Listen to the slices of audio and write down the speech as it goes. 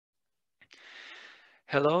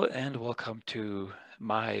Hello and welcome to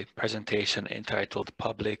my presentation entitled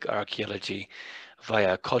Public Archaeology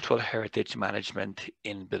via Cultural Heritage Management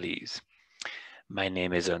in Belize. My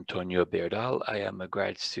name is Antonio Berdal. I am a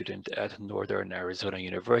grad student at Northern Arizona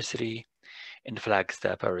University in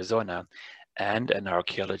Flagstaff, Arizona, and an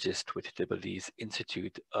archaeologist with the Belize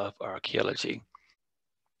Institute of Archaeology.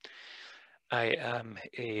 I am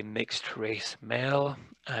a mixed race male.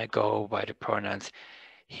 I go by the pronouns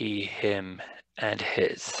he, him, and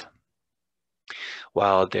his.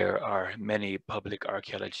 While there are many public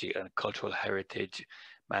archaeology and cultural heritage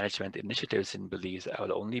management initiatives in Belize, I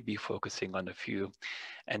will only be focusing on a few,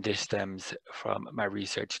 and this stems from my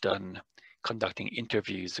research done conducting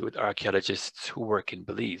interviews with archaeologists who work in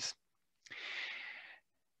Belize.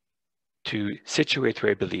 To situate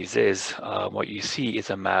where Belize is, what you see is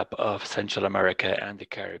a map of Central America and the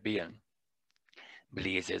Caribbean.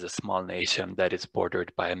 Belize is a small nation that is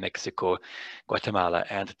bordered by Mexico, Guatemala,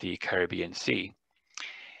 and the Caribbean Sea.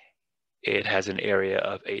 It has an area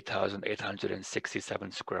of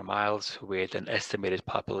 8,867 square miles with an estimated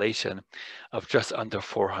population of just under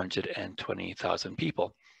 420,000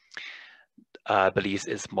 people. Belize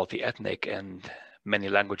is multi-ethnic and many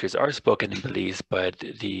languages are spoken in Belize, but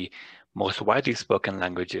the most widely spoken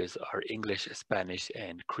languages are English, Spanish,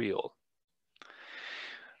 and Creole.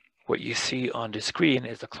 What you see on the screen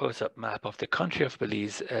is a close-up map of the country of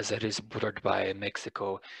Belize as it is bordered by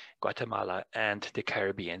Mexico, Guatemala, and the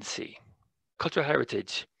Caribbean Sea. Cultural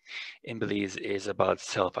heritage in Belize is about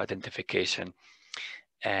self-identification,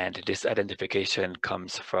 and this identification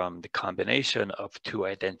comes from the combination of two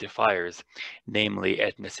identifiers, namely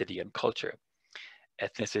ethnicity and culture.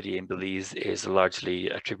 Ethnicity in Belize is largely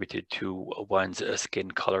attributed to one's skin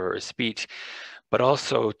color or speech, but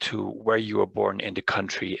also to where you were born in the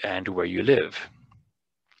country and where you live.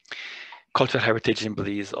 Cultural heritage in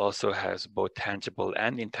Belize also has both tangible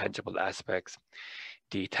and intangible aspects.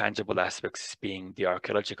 The tangible aspects being the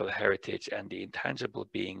archaeological heritage and the intangible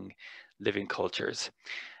being living cultures.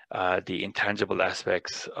 The intangible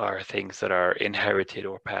aspects are things that are inherited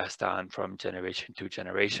or passed on from generation to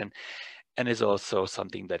generation and is also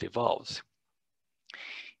something that evolves.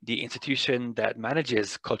 The institution that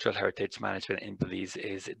manages cultural heritage management in Belize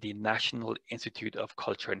is the National Institute of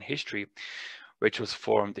Culture and History, which was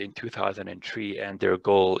formed in 2003, and their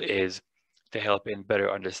goal is to help in better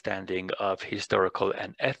understanding of historical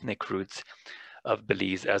and ethnic roots of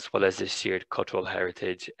Belize, as well as the shared cultural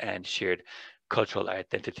heritage and shared cultural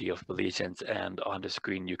identity of Belizeans. And on the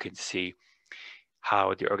screen, you can see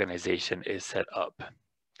how the organization is set up.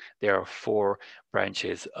 There are 4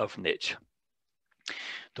 branches of niche.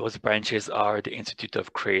 Those branches are the Institute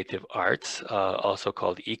of Creative Arts, also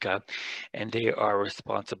called ICA, and they are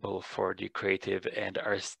responsible for the creative and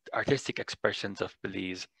artistic expressions of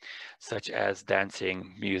Belize, such as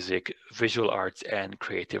dancing, music, visual arts, and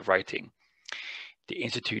creative writing. The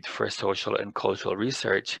Institute for Social and Cultural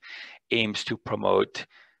Research aims to promote,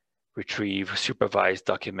 retrieve, supervise,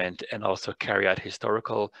 document, and also carry out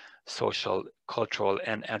historical, social, cultural,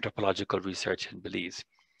 and anthropological research in Belize.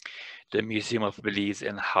 The Museum of Belize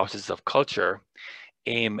and Houses of Culture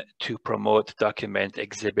aim to promote, document,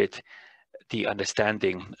 exhibit the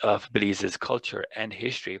understanding of Belize's culture and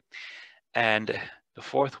history. And the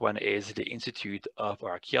 4th one is the Institute of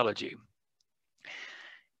Archaeology.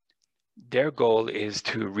 Their goal is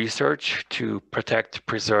to research, to protect,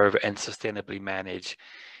 preserve, and sustainably manage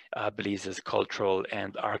Belize's cultural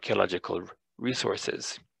and archaeological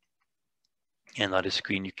resources. And on the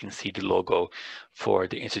screen, you can see the logo for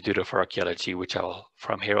the Institute of Archaeology, which I'll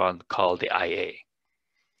from here on call the IA.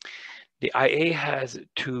 The IA has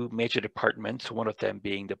 2 major departments, one of them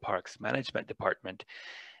being the Parks Management Department,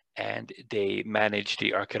 and they manage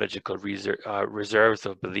the archaeological reserves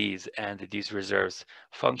of Belize, and these reserves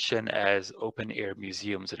function as open-air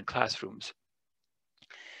museums and classrooms.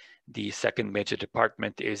 The 2nd major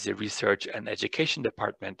department is the Research and Education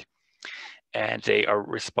Department, and they are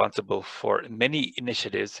responsible for many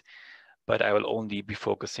initiatives, but I will only be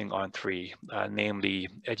focusing on 3, namely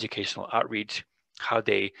educational outreach, how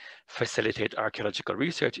they facilitate archaeological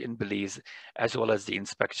research in Belize, as well as the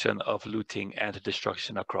inspection of looting and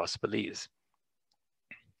destruction across Belize.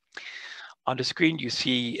 On the screen, you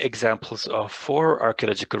see examples of 4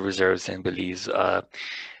 archaeological reserves in Belize,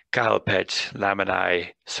 Kahalpech,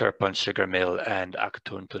 Lamanai, Serpent Sugar Mill, and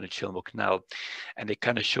Akatun Tunichilmuknal. And it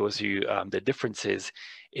kind of shows you the differences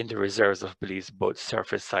in the reserves of Belize, both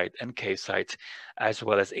surface site and cave sites, as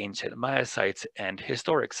well as ancient Maya sites and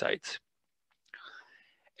historic sites.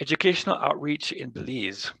 Educational outreach in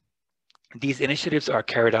Belize These initiatives are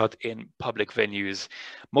carried out in public venues,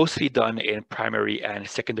 mostly done in primary and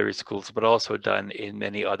secondary schools, but also done in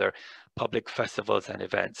many other public festivals and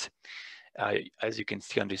events. As you can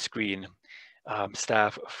see on the screen,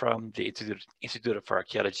 staff from the Institute of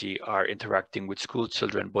Archaeology are interacting with school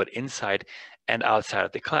children both inside and outside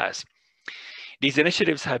of the class. These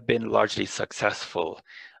initiatives have been largely successful.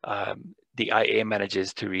 The IA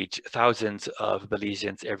manages to reach thousands of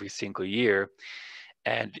Belizeans every single year,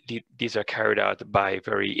 and these are carried out by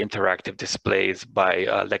very interactive displays by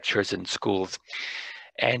lecturers in schools.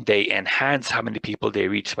 And they enhance how many people they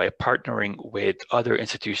reach by partnering with other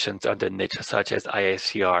institutions under niche such as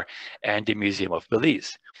ISCR and the Museum of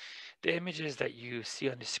Belize. The images that you see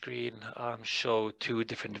on the screen show two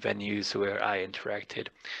different venues where I interacted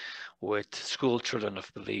with school children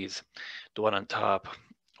of Belize. The one on top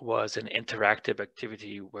was an interactive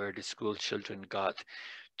activity where the school children got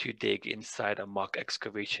to dig inside a mock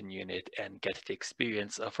excavation unit and get the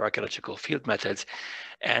experience of archaeological field methods.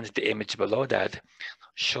 And the image below that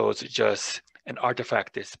shows just an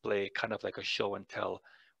artifact display, kind of like a show and tell,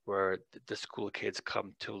 where the school kids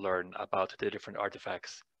come to learn about the different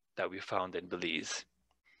artifacts that we found in Belize.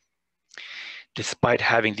 Despite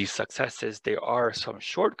having these successes, there are some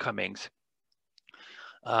shortcomings.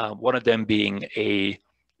 One of them being a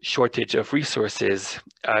shortage of resources,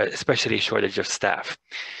 especially shortage of staff.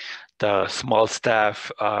 The small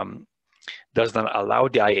staff does not allow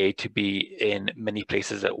the IA to be in many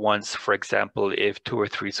places at once. For example, if 2 or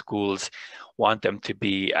 3 schools want them to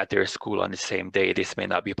be at their school on the same day, this may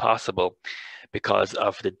not be possible because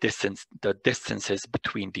of the distances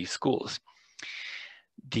between these schools.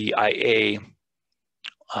 The IA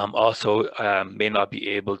also may not be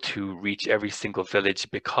able to reach every single village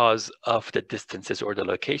because of the distances or the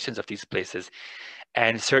locations of these places.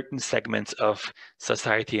 And certain segments of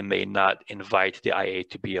society may not invite the IA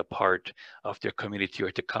to be a part of their community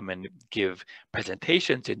or to come and give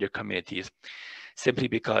presentations in their communities simply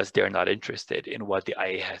because they're not interested in what the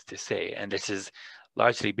IA has to say. And this is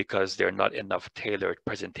largely because there are not enough tailored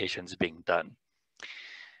presentations being done.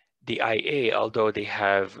 The IA, although they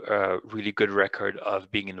have a really good record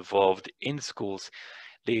of being involved in schools,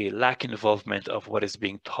 they lack involvement of what is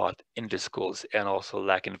being taught in the schools and also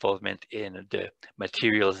lack involvement in the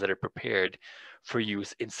materials that are prepared for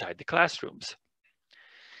use inside the classrooms.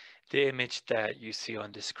 The image that you see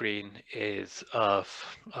on the screen is of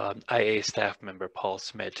IA staff member Paul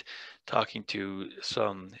Smith talking to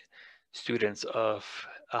some students of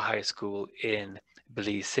a high school in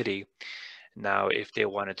Belize City. Now, if they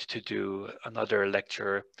wanted to do another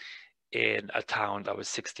lecture in a town that was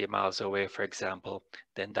 60 miles away, for example,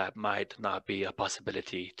 then that might not be a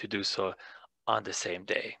possibility to do so on the same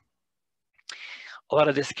day. A lot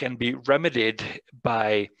of this can be remedied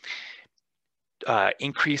by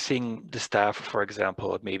increasing the staff, for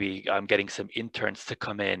example, maybe getting some interns to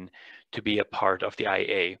come in to be a part of the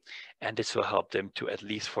IA, and this will help them to, at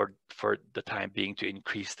least for the time being, to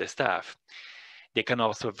increase the staff. They can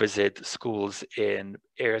also visit schools in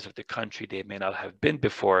areas of the country they may not have been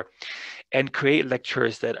before and create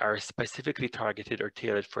lectures that are specifically targeted or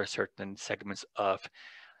tailored for certain segments of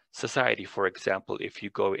society. For example, if you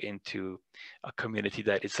go into a community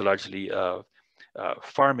that is largely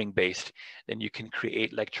farming based, then you can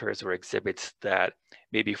create lectures or exhibits that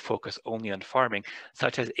maybe focus only on farming,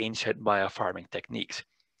 such as ancient Maya farming techniques.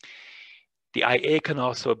 The IA can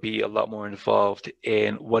also be a lot more involved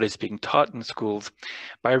in what is being taught in schools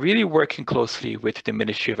by really working closely with the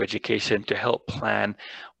Ministry of Education to help plan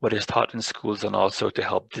what is taught in schools and also to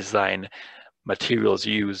help design materials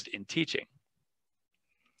used in teaching.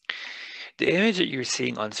 The image that you're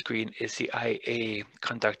seeing on screen is the IA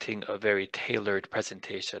conducting a very tailored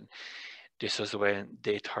presentation. This was when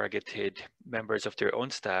they targeted members of their own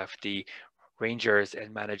staff, the rangers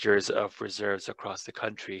and managers of reserves across the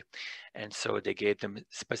country. And so they gave them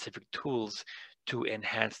specific tools to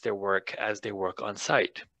enhance their work as they work on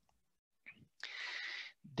site.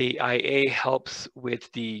 The IA helps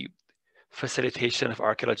with the facilitation of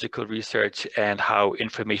archaeological research and how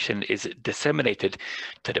information is disseminated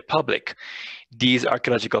to the public. These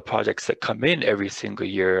archaeological projects that come in every single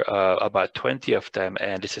year, about 20 of them,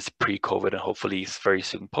 and this is pre-COVID and hopefully very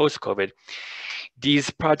soon post-COVID.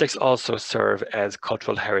 These projects also serve as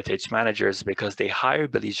cultural heritage managers because they hire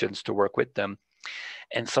Belizeans to work with them,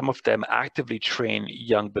 and some of them actively train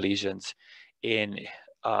young Belizeans in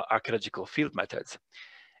archaeological field methods.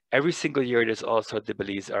 Every single year, there's also the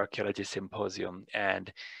Belize Archaeology Symposium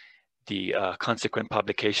and the consequent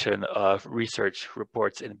publication of research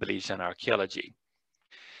reports in Belizean archaeology.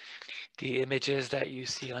 The images that you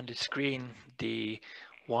see on the screen, the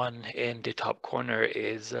one in the top corner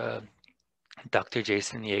is Dr.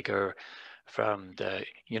 Jason Yeager from the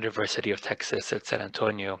University of Texas at San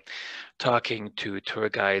Antonio, talking to tour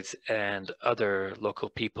guides and other local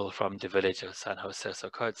people from the village of San Jose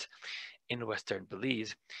Socots in western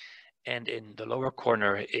Belize. And in the lower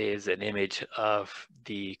corner is an image of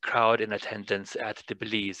the crowd in attendance at the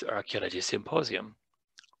Belize Archaeology Symposium.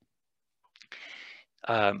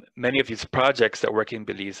 Many of these projects that work in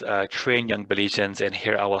Belize train young Belizeans, and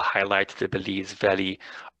here I will highlight the Belize Valley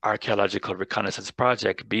Archaeological Reconnaissance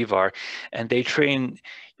Project, BVAR, and they train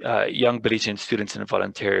young Belizean students and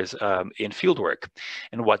volunteers in fieldwork.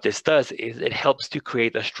 And what this does is it helps to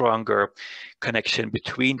create a stronger connection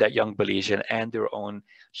between that young Belizean and their own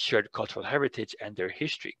shared cultural heritage and their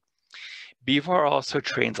history. BVAR also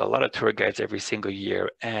trains a lot of tour guides every single year,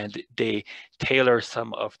 and they tailor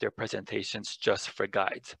some of their presentations just for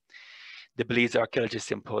guides. The Belize Archaeology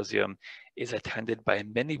Symposium is attended by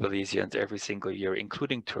many Belizeans every single year,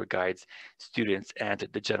 including tour guides, students, and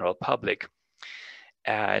the general public.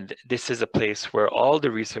 And this is a place where all the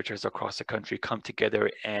researchers across the country come together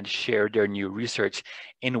and share their new research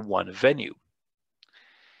in one venue.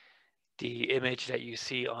 The image that you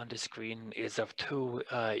see on the screen is of two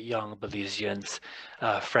young Belizeans,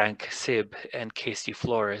 Frank Sib and Casey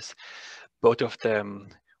Flores, both of them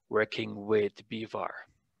working with BVAR.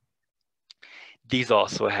 These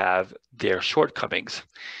also have their shortcomings.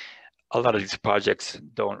 A lot of these projects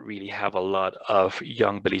don't really have a lot of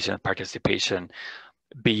young Belizean participation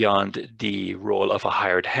beyond the role of a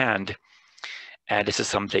hired hand. And this is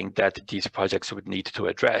something that these projects would need to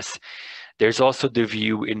address. There's also the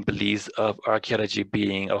view in Belize of archaeology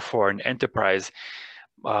being a foreign enterprise,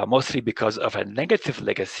 mostly because of a negative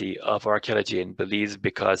legacy of archaeology in Belize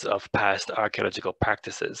because of past archaeological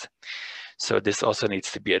practices. So this also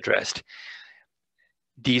needs to be addressed.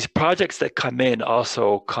 These projects that come in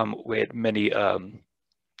also come with many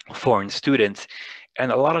foreign students.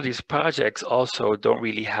 And a lot of these projects also don't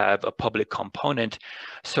really have a public component,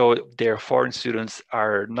 so their foreign students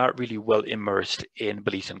are not really well immersed in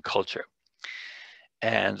Belizean culture.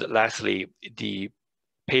 And lastly, the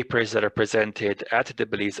papers that are presented at the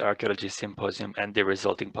Belize Archaeology Symposium and the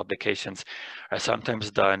resulting publications are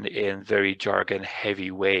sometimes done in very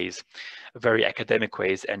jargon-heavy ways, very academic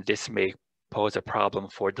ways, and this may pose a problem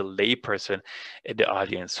for the layperson in the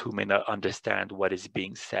audience who may not understand what is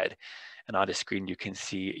being said. And on the screen, you can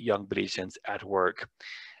see young Belizeans at work,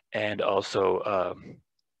 and also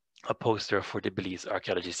a poster for the Belize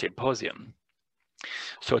Archaeology Symposium.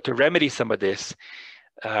 So to remedy some of this,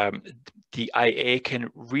 the IA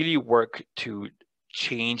can really work to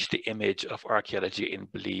change the image of archaeology in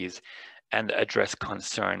Belize and address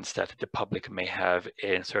concerns that the public may have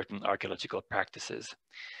in certain archaeological practices.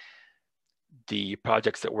 The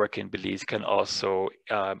projects that work in Belize can also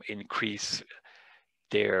increase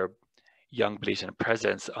their young Belizean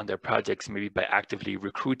presence on their projects, maybe by actively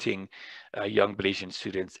recruiting young Belizean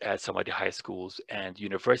students at some of the high schools and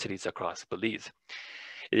universities across Belize.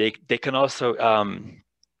 They can also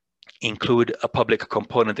include a public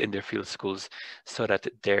component in their field schools so that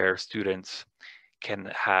their students can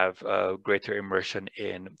have a greater immersion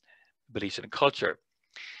in Belizean culture.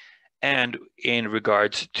 And in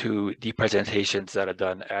regards to the presentations that are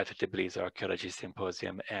done at the Belize Archaeology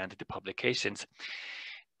Symposium and the publications,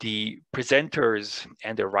 the presenters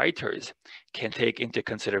and the writers can take into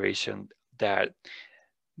consideration that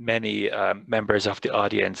many members of the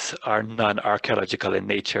audience are non-archaeological in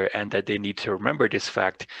nature and that they need to remember this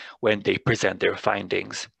fact when they present their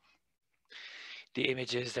findings. The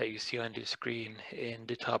images that you see on the screen in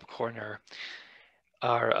the top corner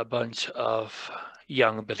are a bunch of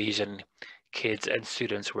young Belizean kids and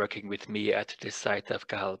students working with me at the site of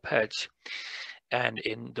Cahalpech. And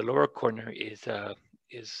in the lower corner is a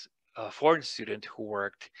foreign student who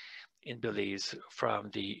worked in Belize from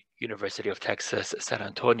the University of Texas, San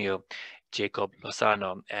Antonio, Jacob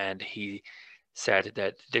Lozano, and he said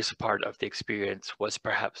that this part of the experience was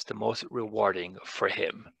perhaps the most rewarding for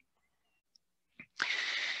him.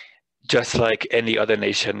 Just like any other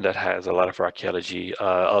nation that has a lot of archaeology,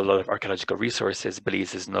 a lot of archaeological resources,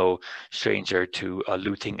 Belize is no stranger to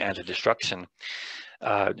looting and destruction.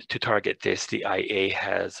 To target this, the IA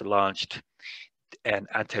has launched an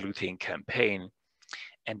anti-looting campaign,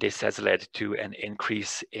 and this has led to an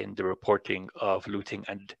increase in the reporting of looting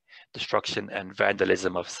and destruction and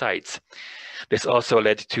vandalism of sites. This also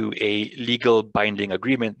led to a legal binding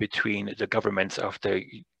agreement between the governments of the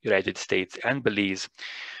United States and Belize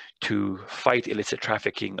to fight illicit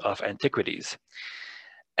trafficking of antiquities.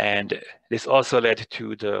 And this also led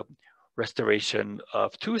to the restoration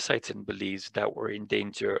of 2 sites in Belize that were in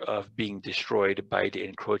danger of being destroyed by the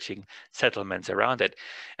encroaching settlements around it.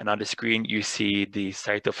 And on the screen, you see the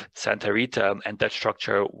site of Santa Rita, and that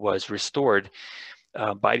structure was restored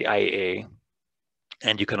by the IAA.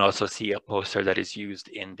 And you can also see a poster that is used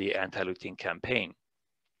in the anti-looting campaign.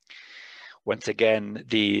 Once again,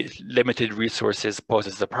 the limited resources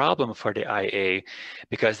poses a problem for the IA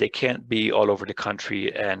because they can't be all over the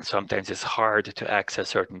country, and sometimes it's hard to access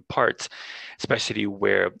certain parts, especially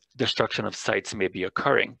where destruction of sites may be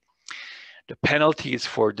occurring. The penalties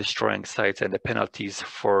for destroying sites and the penalties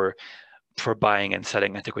for buying and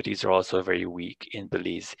selling antiquities are also very weak in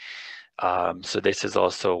Belize. So this is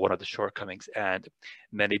also one of the shortcomings, and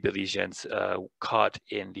many Belizeans caught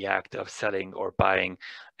in the act of selling or buying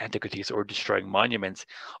antiquities or destroying monuments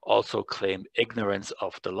also claim ignorance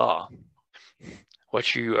of the law.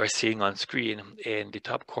 What you are seeing on screen in the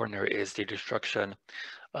top corner is the destruction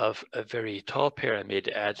of a very tall pyramid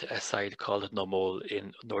at a site called Nomol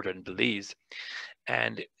in northern Belize.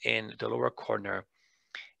 And in the lower corner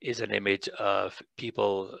is an image of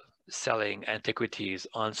people selling antiquities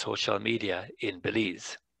on social media in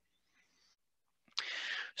Belize.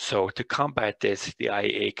 So to combat this, the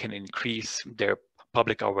IAA can increase their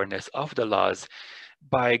public awareness of the laws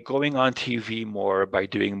by going on TV more, by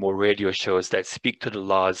doing more radio shows that speak to the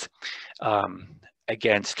laws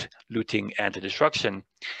against looting and destruction,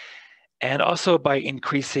 and also by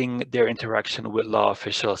increasing their interaction with law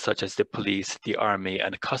officials such as the police, the army,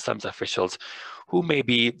 and customs officials, who may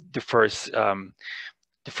be the first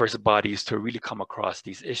bodies to really come across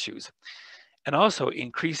these issues. And also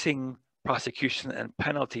increasing prosecution and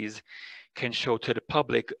penalties can show to the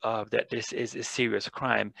public that this is a serious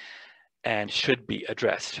crime and should be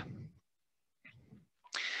addressed.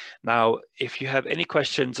 Now, if you have any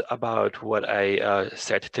questions about what I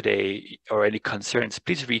said today or any concerns,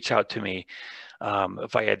 please reach out to me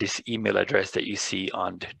via this email address that you see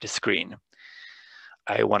on the screen.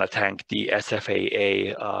 I want to thank the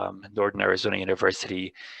SFAA, Northern Arizona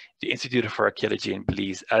University, the Institute of Archaeology in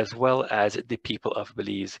Belize, as well as the people of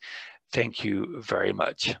Belize. Thank you very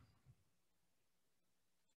much.